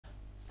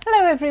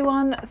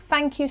everyone,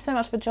 thank you so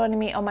much for joining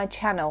me on my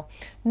channel.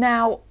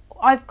 Now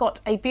I've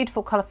got a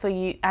beautiful colour for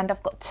you, and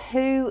I've got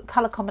two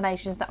colour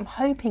combinations that I'm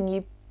hoping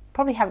you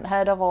probably haven't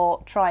heard of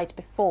or tried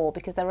before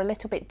because they're a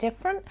little bit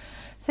different.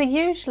 So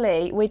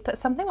usually we'd put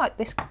something like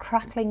this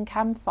Crackling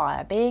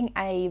Campfire, being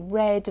a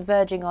red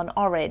verging on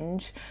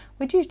orange,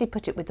 we'd usually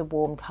put it with the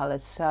warm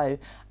colours, so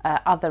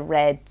other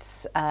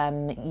reds,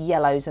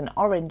 yellows and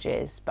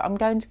oranges, but I'm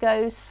going to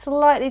go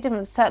slightly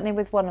different, certainly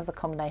with one of the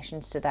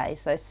combinations today.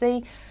 So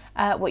see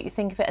what you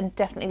think of it, and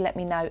definitely let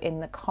me know in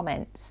the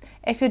comments.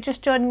 If you're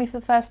just joining me for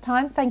the first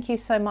time, thank you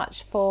so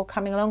much for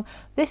coming along.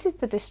 This is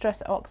the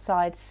Distress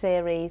Oxide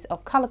series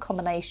of colour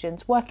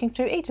combinations, working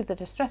through each of the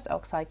Distress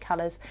Oxide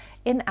colours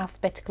in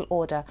alphabetical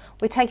order.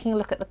 We're taking a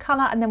look at the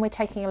colour, and then we're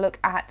taking a look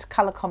at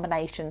colour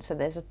combinations. So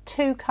there's a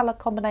 2 colour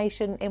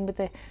combination in with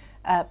the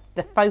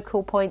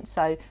focal point,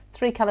 so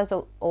 3 colours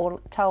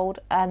all told,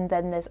 and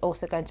then there's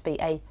also going to be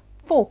a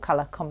 4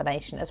 colour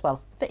combination as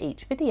well for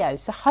each video.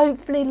 So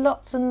hopefully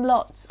lots and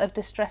lots of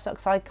Distress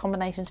Oxide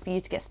combinations for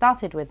you to get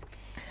started with.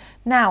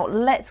 Now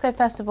let's go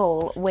first of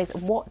all with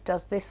what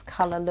does this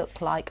colour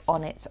look like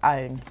on its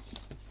own.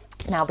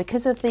 Now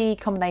because of the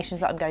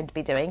combinations that I'm going to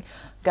be doing,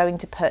 I'm going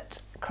to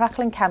put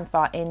Crackling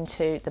Campfire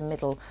into the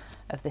middle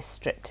of this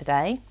strip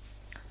today.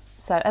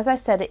 So as I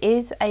said, it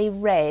is a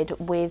red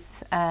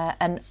with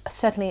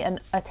certainly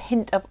a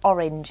hint of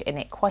orange in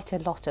it, quite a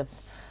lot of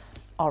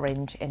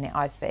orange in it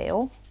I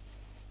feel.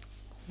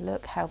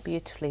 Look how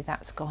beautifully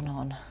that's gone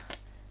on.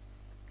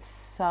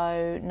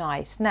 So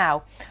nice.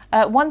 Now,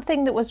 one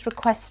thing that was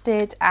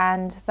requested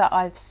and that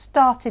I've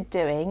started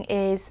doing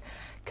is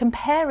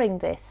comparing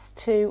this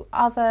to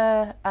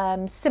other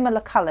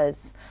similar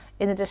colours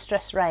in the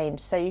Distress range,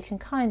 so you can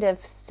kind of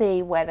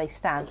see where they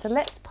stand. So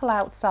let's pull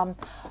out some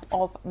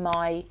of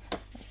my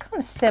kind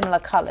of similar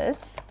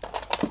colours.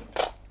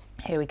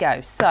 Here we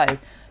go. So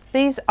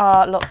these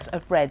are lots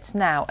of reds.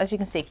 Now, as you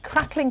can see,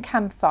 Crackling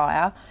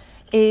Campfire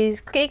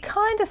it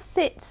kind of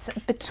sits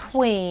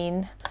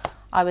between,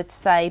 I would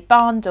say,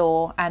 Barn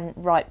Door and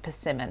Ripe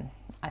Persimmon,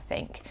 I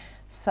think.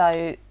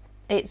 So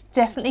it's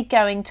definitely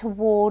going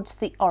towards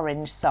the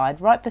orange side.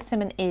 Ripe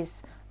Persimmon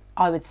is,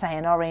 I would say,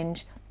 an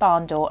orange,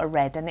 Barn Door a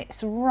red, and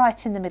it's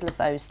right in the middle of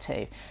those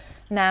two.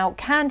 Now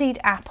Candied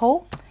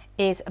Apple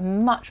is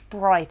much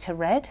brighter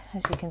red,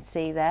 as you can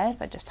see there.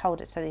 If I just hold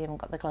it so that you haven't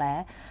got the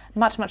glare,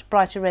 much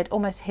brighter red,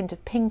 almost a hint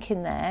of pink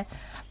in there.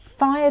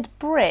 Fired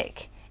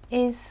Brick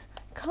is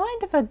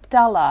kind of a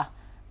duller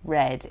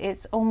red.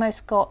 It's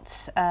almost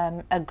got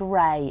a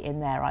grey in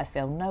there, I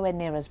feel, nowhere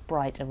near as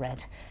bright a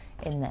red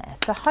in there.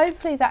 So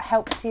hopefully that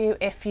helps you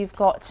if you've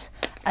got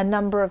a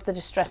number of the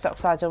Distress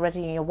Oxides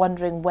already and you're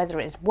wondering whether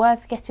it's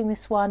worth getting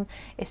this one.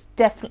 It's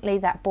definitely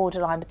that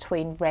borderline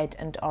between red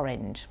and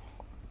orange.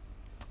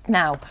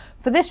 Now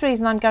for this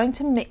reason I'm going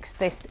to mix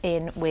this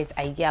in with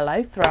a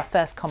yellow for our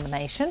first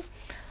combination.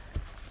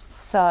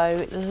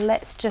 So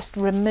let's just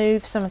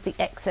remove some of the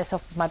excess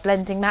off of my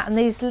blending mat, and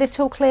these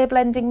little clear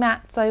blending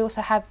mats, I also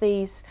have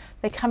these,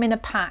 they come in a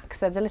pack,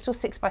 so the little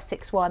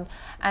 6x6 one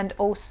and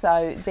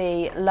also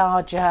the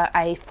larger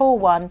A4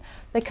 one,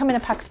 they come in a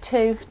pack of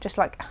 2, just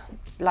like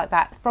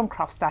that, from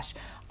Craft Stash.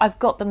 I've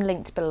got them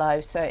linked below,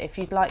 so if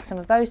you'd like some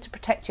of those to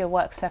protect your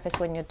work surface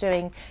when you're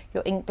doing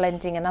your ink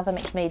blending and other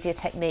mixed media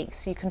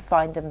techniques, you can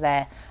find them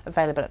there,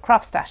 available at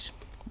Craft Stash.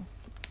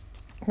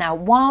 Now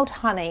Wild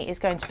Honey is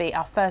going to be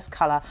our first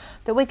colour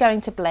that we're going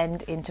to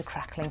blend into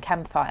Crackling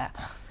Campfire.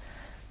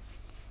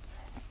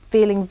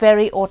 Feeling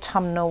very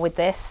autumnal with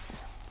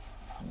this,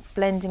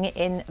 blending it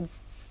in,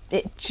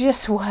 it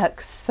just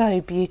works so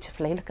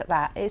beautifully. Look at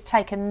that, it's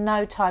taken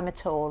no time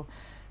at all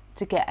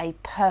to get a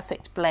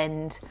perfect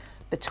blend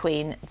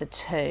between the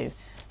two.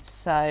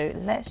 So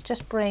let's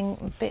just bring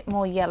a bit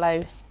more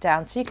yellow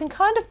down, so you can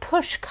kind of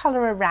push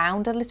colour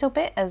around a little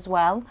bit as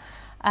well.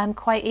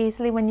 Quite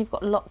easily when you've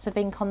got lots of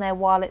ink on there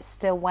while it's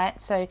still wet.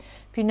 So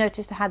if you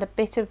noticed I had a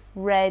bit of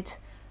red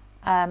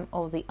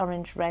or the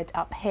orange red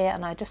up here,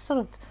 and I just sort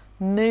of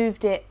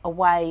moved it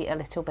away a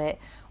little bit.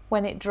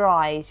 When it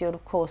dries you'll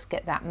of course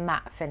get that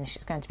matte finish.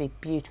 It's going to be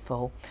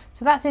beautiful.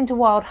 So that's into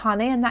Wild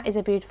Honey, and that is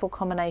a beautiful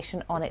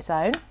combination on its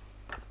own.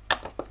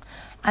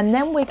 And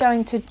then we're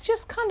going to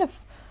just kind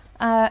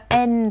of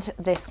end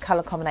this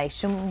colour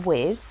combination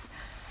with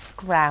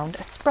Ground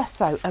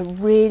Espresso, a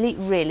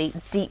really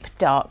deep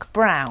dark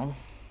brown.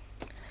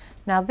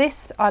 Now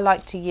this I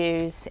like to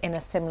use in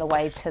a similar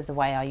way to the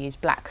way I use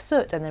Black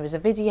Soot, and there is a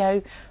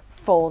video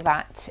for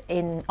that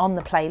on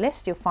the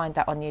playlist. You'll find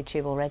that on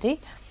YouTube already.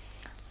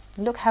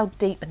 Look how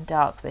deep and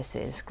dark this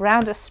is.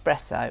 Ground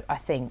Espresso, I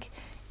think,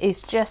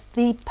 is just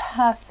the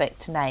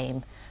perfect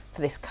name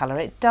for this colour.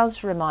 It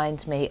does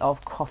remind me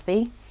of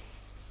coffee.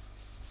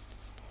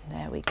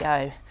 There we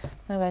go.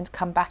 I'm going to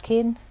come back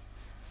in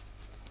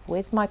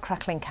with my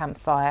Crackling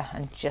Campfire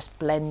and just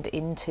blend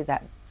into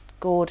that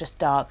gorgeous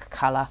dark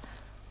colour.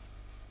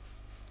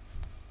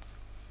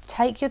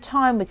 Take your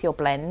time with your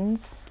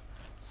blends.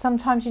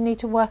 Sometimes you need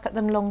to work at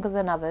them longer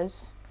than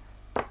others.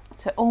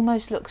 So it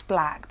almost looks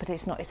black, but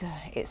it's not.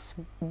 It's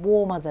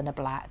warmer than a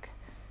black.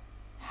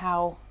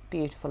 How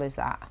beautiful is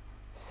that?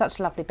 Such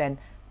a lovely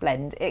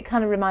blend. It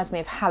kind of reminds me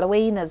of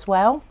Halloween as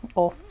well,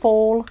 or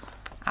fall,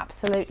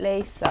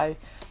 absolutely. So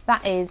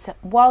that is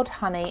wild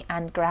honey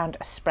and ground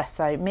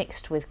espresso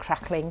mixed with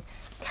Crackling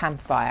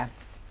Campfire.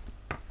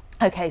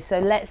 Okay, so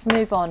let's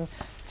move on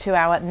to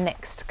our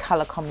next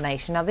colour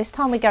combination. Now this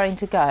time we're going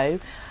to go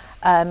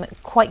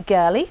quite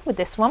girly with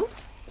this one.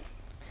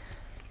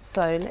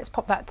 So let's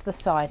pop that to the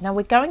side. Now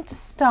we're going to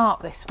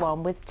start this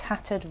one with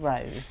Tattered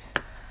Rose.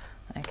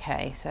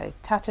 Okay, so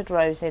Tattered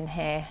Rose in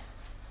here.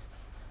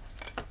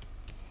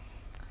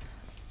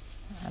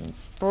 And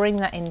bring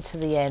that into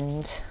the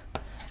end.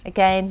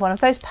 Again, one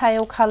of those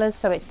pale colours,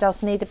 so it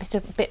does need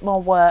a bit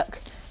more work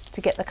to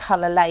get the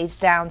colour laid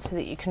down so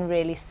that you can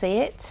really see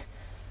it.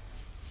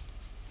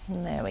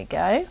 And there we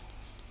go.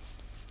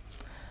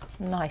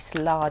 Nice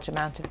large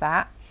amount of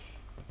that.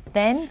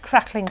 Then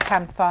Crackling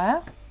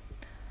Campfire.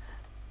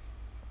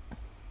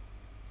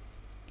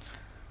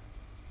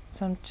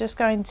 So I'm just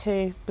going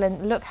to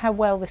blend. Look how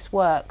well this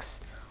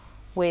works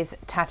with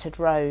Tattered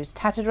Rose.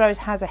 Tattered Rose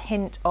has a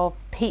hint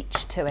of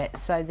peach to it,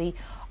 so the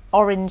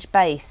orange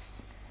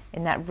base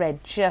in that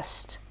red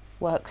just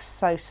works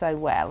so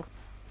well.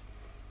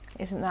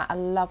 Isn't that a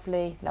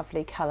lovely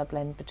colour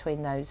blend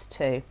between those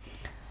two?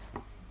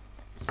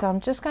 So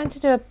I'm just going to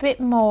do a bit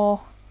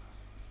more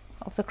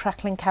of the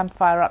Crackling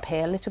Campfire up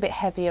here, a little bit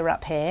heavier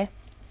up here,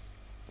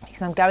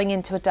 because I'm going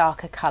into a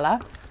darker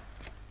colour.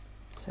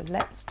 So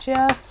let's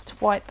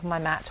just wipe my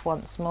mat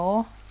once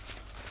more.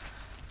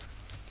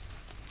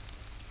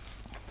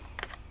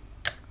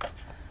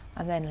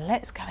 And then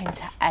let's go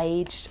into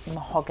Aged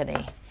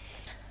Mahogany.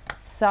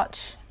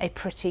 Such a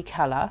pretty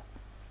colour.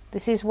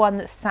 This is one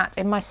that sat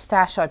in my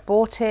stash. I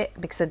bought it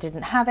because I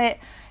didn't have it.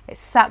 It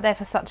sat there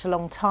for such a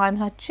long time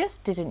and I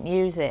just didn't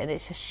use it, and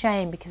it's a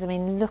shame because I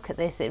mean look at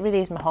this, it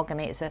really is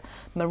mahogany. It's a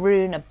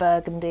maroon, a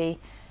burgundy.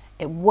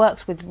 It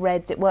works with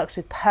reds, it works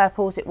with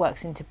purples, it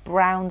works into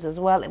browns as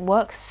well. It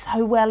works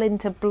so well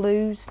into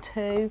blues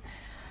too.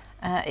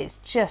 It's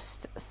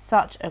just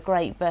such a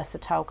great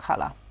versatile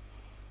colour.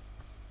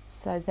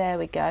 So there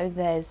we go,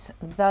 there's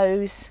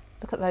those,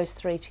 look at those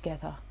three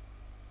together.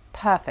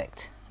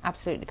 Perfect,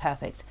 absolutely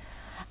perfect.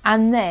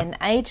 And then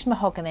Aged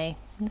Mahogany,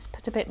 let's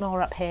put a bit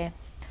more up here,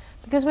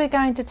 because we're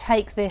going to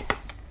take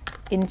this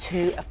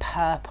into a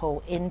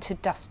purple, into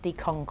Dusty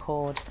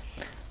Concord.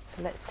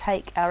 So let's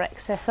take our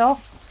excess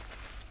off.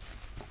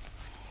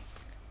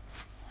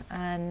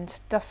 And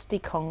Dusty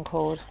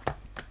Concord.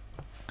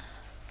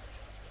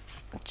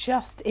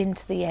 Just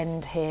into the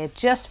end here,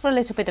 just for a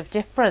little bit of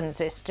difference.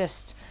 It's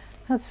just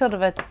sort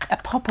of a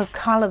pop of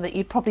colour that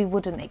you probably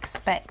wouldn't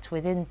expect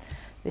within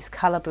this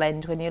colour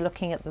blend when you're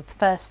looking at the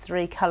first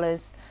three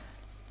colours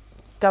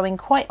going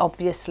quite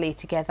obviously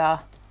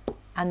together,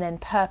 and then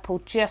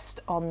purple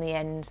just on the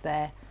end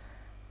there.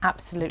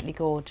 Absolutely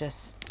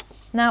gorgeous.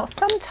 Now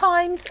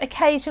sometimes,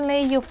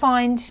 occasionally, you'll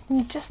find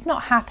you're just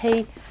not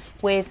happy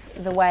with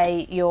the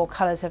way your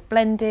colours have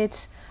blended.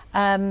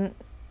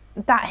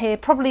 That here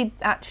probably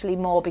actually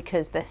more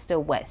because they're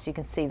still wet, so you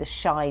can see the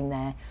shine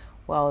there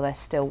while they're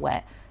still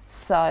wet.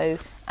 So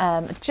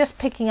just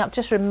picking up,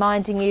 just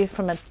reminding you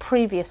from a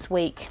previous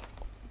week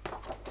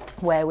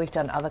where we've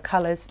done other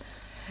colours,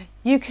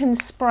 you can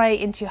spray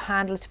into your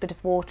hand a little bit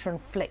of water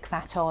and flick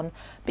that on,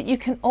 but you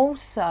can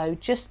also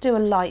just do a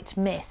light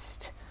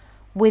mist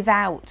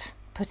without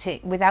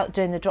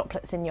doing the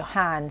droplets in your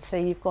hand, so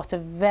you've got a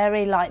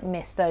very light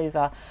mist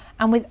over.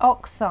 And with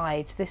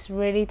Oxides, this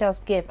really does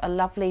give a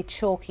lovely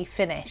chalky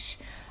finish.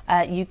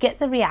 You get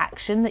the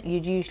reaction that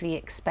you'd usually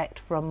expect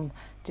from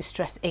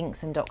Distress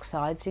inks and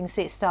Oxides. You can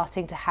see it's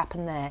starting to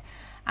happen there.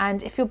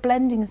 And if your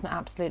blending is not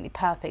absolutely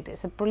perfect,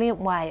 it's a brilliant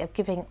way of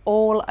giving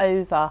all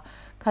over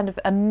kind of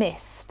a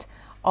mist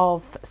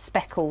of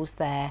speckles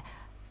there.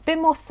 A bit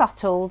more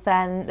subtle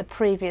than the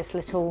previous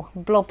little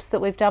blobs that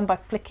we've done by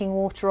flicking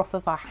water off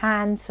of our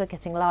hands, so we're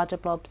getting larger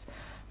blobs.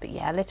 But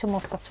yeah, a little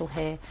more subtle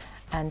here,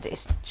 and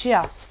it's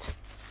just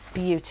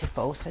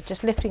beautiful. So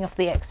just lifting off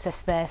the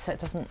excess there so it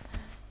doesn't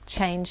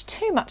change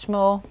too much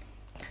more.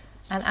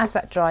 And as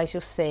that dries,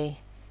 you'll see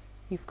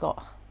you've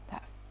got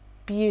that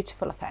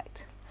beautiful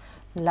effect.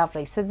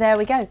 Lovely. So there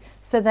we go.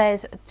 So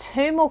there's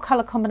two more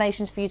colour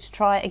combinations for you to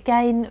try.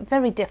 Again,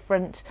 very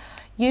different,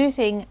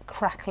 using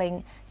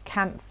Crackling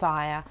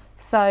Campfire.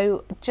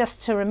 So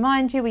just to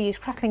remind you, we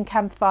used Crackling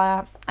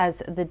Campfire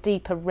as the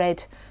deeper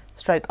red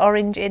stroke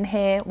orange in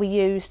here. We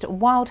used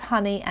wild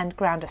honey and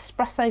ground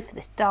espresso for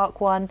this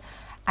dark one,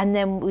 and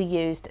then we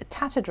used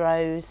Tattered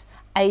Rose,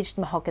 Aged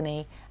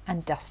Mahogany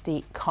and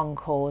Dusty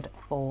Concord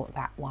for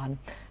that one.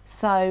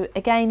 So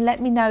again, let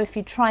me know if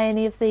you try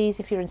any of these,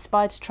 if you're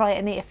inspired to try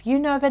any, if you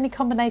know of any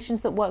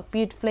combinations that work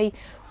beautifully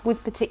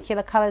with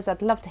particular colours.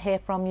 I'd love to hear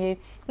from you.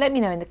 Let me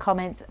know in the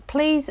comments.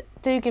 Please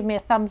do give me a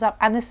thumbs up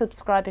and a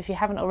subscribe if you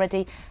haven't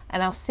already,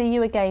 and I'll see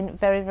you again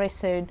very, very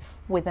soon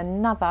with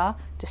another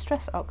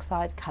Distress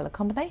Oxide colour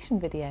combination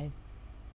video.